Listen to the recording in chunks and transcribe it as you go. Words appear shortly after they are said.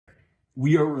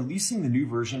We are releasing the new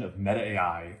version of Meta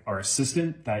AI, our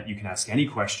assistant that you can ask any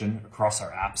question across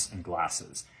our apps and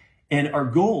glasses. And our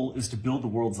goal is to build the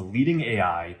world's leading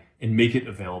AI and make it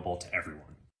available to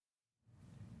everyone.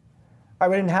 All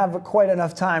right, we didn't have quite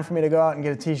enough time for me to go out and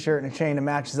get a t-shirt and a chain to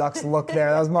match Zuck's look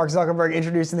there. That was Mark Zuckerberg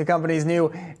introducing the company's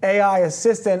new AI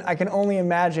assistant. I can only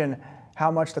imagine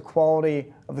how much the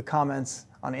quality of the comments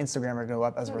on Instagram are going to go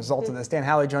up as a result of this. Dan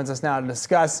Howley joins us now to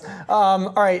discuss.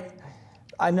 All right.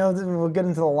 I know that we'll get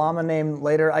into the Llama name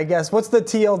later, I guess. What's the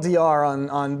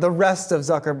TLDR on the rest of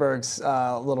Zuckerberg's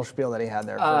little spiel that he had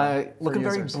there for looking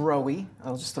users? very bro-y.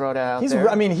 I'll just throw it out there.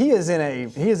 I mean, he is in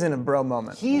a bro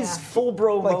moment. He's full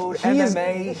bro mode,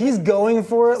 MMA. He's going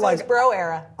for it. So it's bro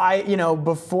era.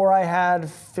 Before I had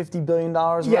 $50 billion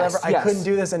or whatever, I couldn't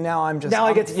do this, and now I'm just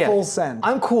full send.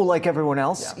 I'm cool like everyone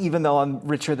else, even though I'm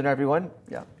richer than everyone.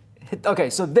 Yeah. Okay,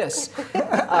 so this,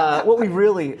 what we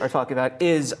really are talking about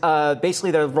is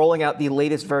basically they're rolling out the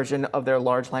latest version of their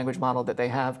large language model that they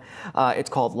have. It's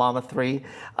called Llama 3,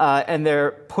 and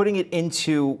they're putting it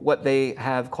into what they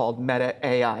have called Meta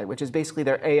AI, which is basically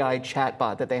their AI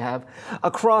chatbot that they have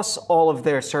across all of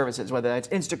their services, whether that's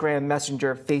Instagram,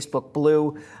 Messenger, Facebook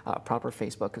Blue, proper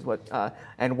Facebook is what,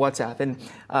 and WhatsApp.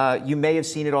 And you may have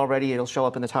seen it already. It'll show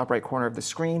up in the top right corner of the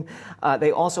screen.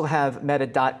 They also have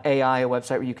meta.ai, a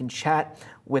website where you can chat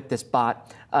with this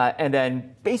bot and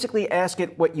then basically ask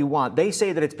it what you want. They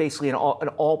say that it's basically an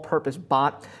all-purpose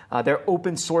bot. They're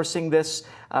open sourcing this.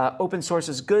 Open source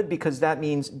is good because that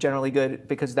means generally good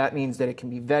because that means that it can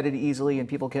be vetted easily and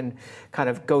people can kind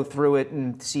of go through it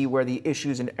and see where the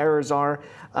issues and errors are.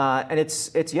 And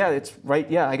it's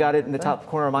right. Yeah, I got it in the top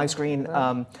corner of my screen.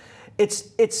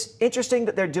 It's interesting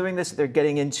that they're doing this. They're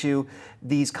getting into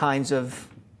these kinds of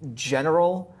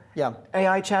general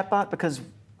AI chatbot because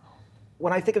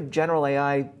when I think of general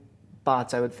AI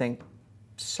bots, I would think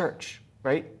search,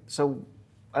 right? So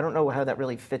I don't know how that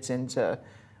really fits into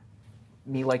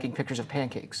me liking pictures of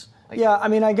pancakes. Yeah, I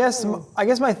mean, I guess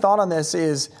my thought on this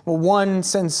is, well, one,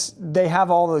 since they have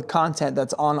all the content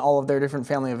that's on all of their different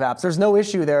family of apps, there's no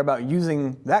issue there about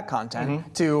using that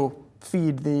content to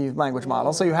feed the language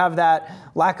model. So you have that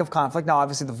lack of conflict. Now,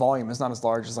 obviously, the volume is not as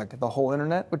large as like the whole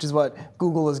internet, which is what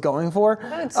Google is going for.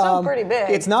 But it's still pretty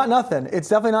big. It's not nothing. It's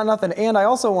definitely not nothing. And I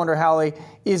also wonder, Hallie,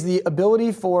 is the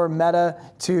ability for Meta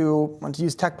to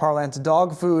use tech parlance,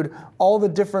 dog food, all the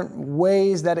different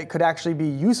ways that it could actually be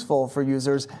useful for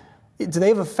users. Do they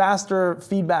have a faster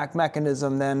feedback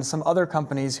mechanism than some other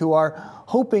companies who are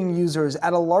hoping users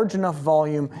at a large enough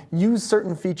volume use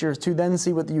certain features to then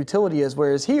see what the utility is?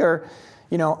 Whereas here,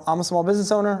 I'm a small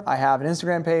business owner. I have an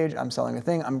Instagram page. I'm selling a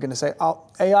thing. I'm going to say,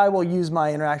 AI will use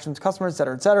my interactions with customers, et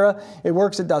cetera, et cetera. It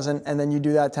works, it doesn't. And then you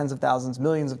do that tens of thousands,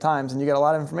 millions of times, and you get a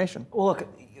lot of information. Well, look,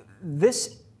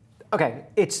 this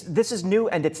is new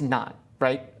and it's not,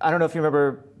 right? I don't know if you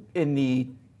remember in the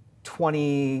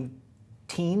 2010s,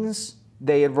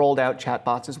 they had rolled out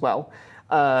chatbots as well.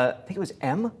 I think it was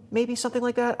M, maybe something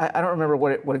like that. I don't remember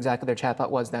what exactly their chatbot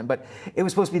was then, but it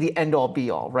was supposed to be the end-all,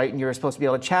 be-all, right? And you were supposed to be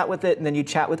able to chat with it, and then you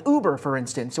chat with Uber, for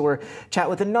instance, or chat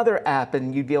with another app,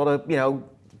 and you'd be able to,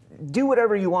 do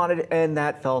whatever you wanted, and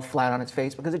that fell flat on its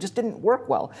face because it just didn't work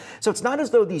well. So it's not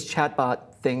as though these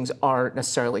chatbot things are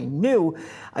necessarily new.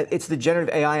 It's the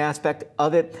generative AI aspect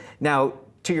of it. Now,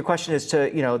 to your question as to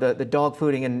the dog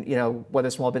fooding and whether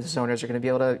small business owners are going to be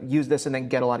able to use this and then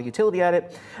get a lot of utility at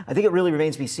it, I think it really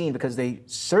remains to be seen because they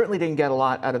certainly didn't get a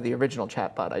lot out of the original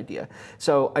chatbot idea.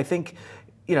 So I think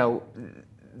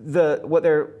what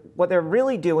they're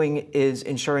really doing is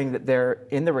ensuring that they're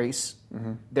in the race.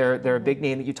 Mm-hmm. They're a big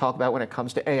name that you talk about when it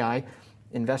comes to AI.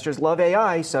 Investors love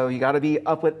AI, so you got to be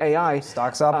up with AI.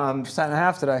 Stock's up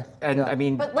 1.5% today. And I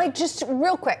mean, but just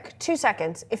real quick, 2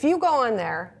 seconds. If you go on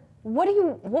there,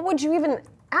 what would you even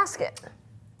ask it?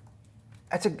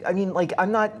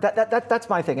 I'm not, that's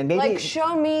my thing. And maybe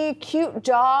show me cute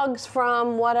dogs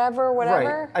from whatever.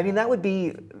 Right. I mean, that would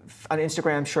be on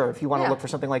Instagram, sure. If you want to look for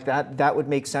something like that, that would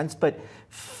make sense. But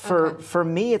for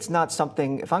me, it's not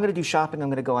something, if I'm going to do shopping, I'm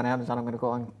going to go on Amazon, I'm going to go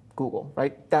on Google,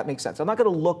 right? That makes sense. I'm not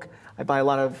going to look, I buy a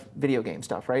lot of video game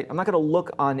stuff, right? I'm not going to look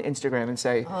on Instagram and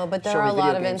say, oh, but there are a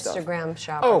lot of Instagram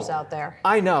shoppers out there.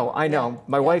 I know. Yeah.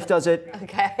 My wife does it.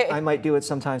 Okay. I might do it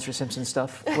sometimes for Simpsons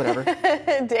stuff, whatever.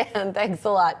 Dan, thanks a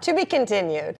lot. To be continued.